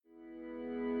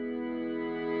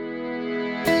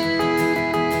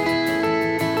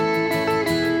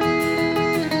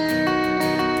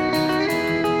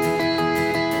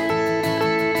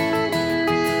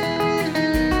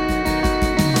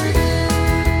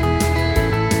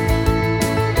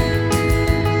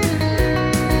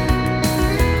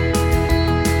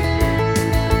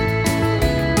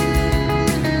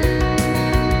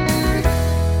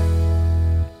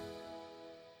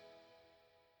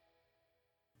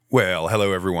Well,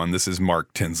 hello everyone, this is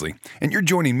Mark Tinsley, and you're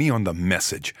joining me on The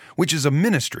Message, which is a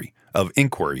ministry of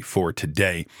inquiry for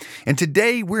today. And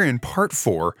today we're in part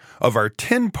 4 of our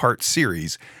 10-part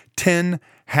series, 10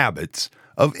 Habits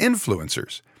of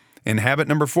Influencers. And habit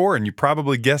number 4, and you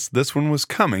probably guessed this one was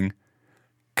coming,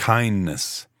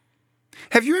 kindness.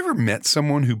 Have you ever met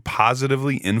someone who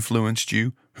positively influenced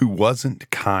you who wasn't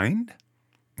kind?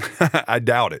 I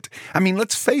doubt it. I mean,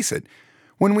 let's face it.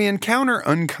 When we encounter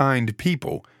unkind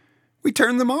people, we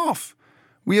turn them off.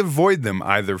 We avoid them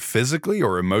either physically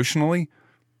or emotionally,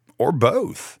 or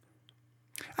both.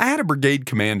 I had a brigade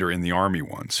commander in the Army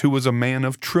once who was a man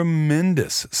of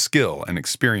tremendous skill and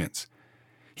experience.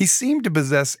 He seemed to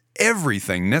possess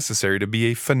everything necessary to be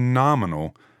a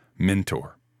phenomenal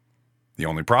mentor. The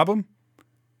only problem?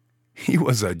 He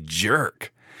was a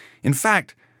jerk. In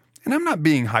fact, and I'm not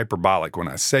being hyperbolic when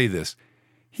I say this,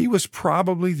 he was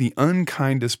probably the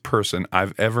unkindest person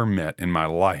I've ever met in my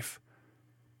life.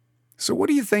 So what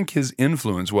do you think his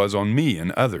influence was on me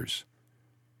and others?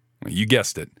 Well, you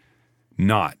guessed it,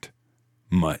 not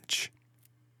much.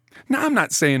 Now, I'm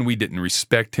not saying we didn't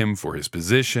respect him for his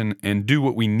position and do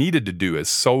what we needed to do as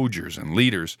soldiers and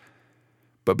leaders,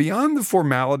 but beyond the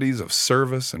formalities of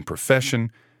service and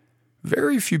profession,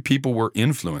 very few people were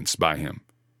influenced by him,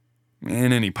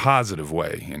 in any positive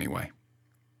way, anyway.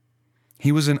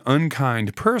 He was an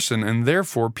unkind person, and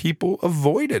therefore people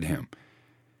avoided him.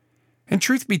 And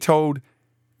truth be told,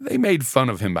 they made fun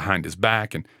of him behind his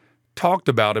back and talked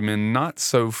about him in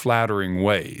not-so-flattering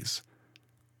ways.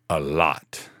 A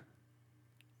lot.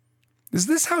 Is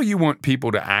this how you want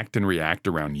people to act and react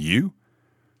around you?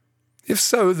 If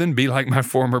so, then be like my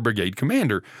former brigade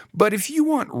commander. But if you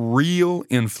want real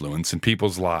influence in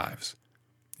people's lives,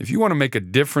 if you want to make a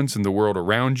difference in the world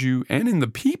around you and in the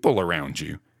people around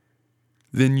you,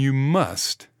 then you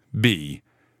must be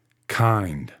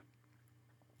kind.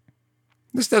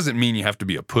 This doesn't mean you have to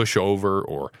be a pushover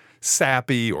or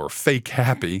sappy or fake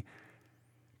happy,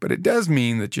 but it does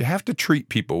mean that you have to treat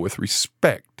people with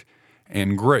respect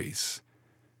and grace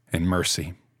and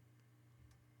mercy.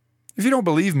 If you don't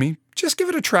believe me, just give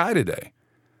it a try today.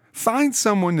 Find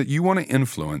someone that you want to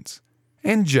influence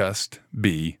and just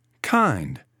be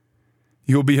kind.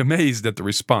 You'll be amazed at the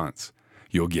response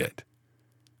you'll get.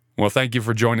 Well, thank you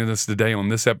for joining us today on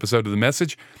this episode of The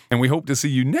Message, and we hope to see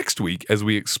you next week as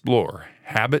we explore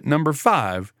habit number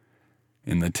 5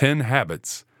 in the 10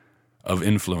 habits of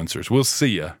influencers. We'll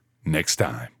see you next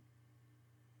time.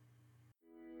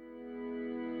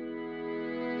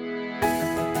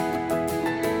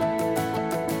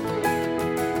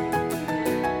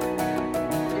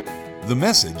 The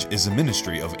Message is a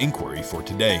ministry of inquiry for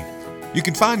today. You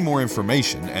can find more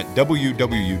information at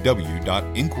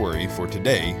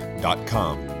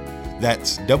www.inquiryfortoday.com.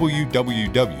 That's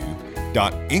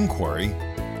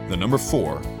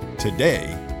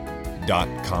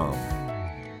www.inquiry4today.com.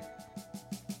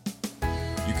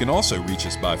 You can also reach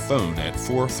us by phone at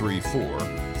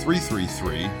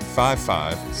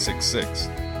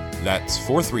 434-333-5566. That's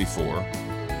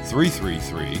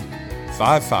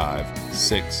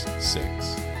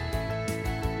 434-333-5566.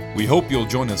 We hope you'll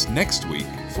join us next week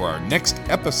for our next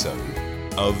episode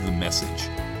of The Message.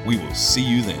 We will see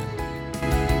you then.